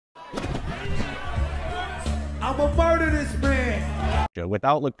I'm gonna murder this man.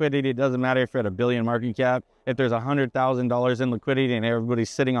 Without liquidity, it doesn't matter if you're at $1 billion market cap. If there's $100,000 in liquidity and everybody's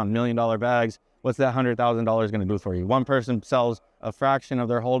sitting on $1 million bags, what's that $100,000 going to do for you? One person sells a fraction of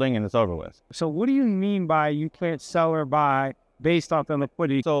their holding and it's over with. So what do you mean by you can't sell or buy based off the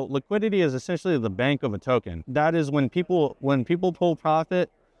liquidity? So liquidity is essentially the bank of a token. That is when people pull profit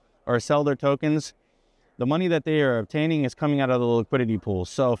or sell their tokens, the money that they are obtaining is coming out of the liquidity pool.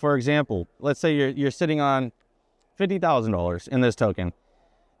 So for example, let's say you're sitting on $50,000 in this token,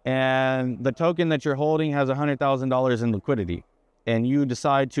 and the token that you're holding has $100,000 in liquidity, and you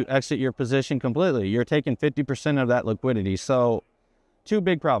decide to exit your position completely. You're taking 50% of that liquidity. So two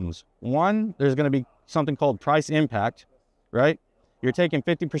big problems. One, there's going to be something called price impact, right? You're taking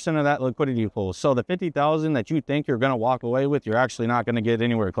 50% of that liquidity pool. So the 50,000 that you think you're going to walk away with, you're actually not going to get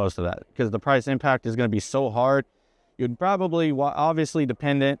anywhere close to that, because the price impact is going to be so hard. You'd probably, obviously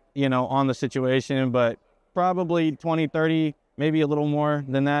dependent, on the situation, but probably 20, 30, maybe a little more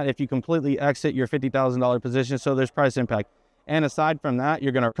than that if you completely exit your $50,000 position. So there's price impact. And aside from that,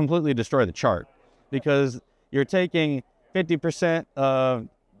 you're going to completely destroy the chart, because you're taking 50% of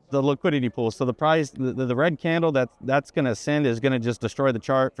the liquidity pool. So the price, the red candle that's going to send is going to just destroy the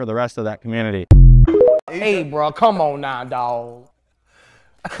chart for the rest of that community. Hey, bro, come on now, dog.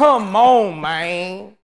 Come on, man.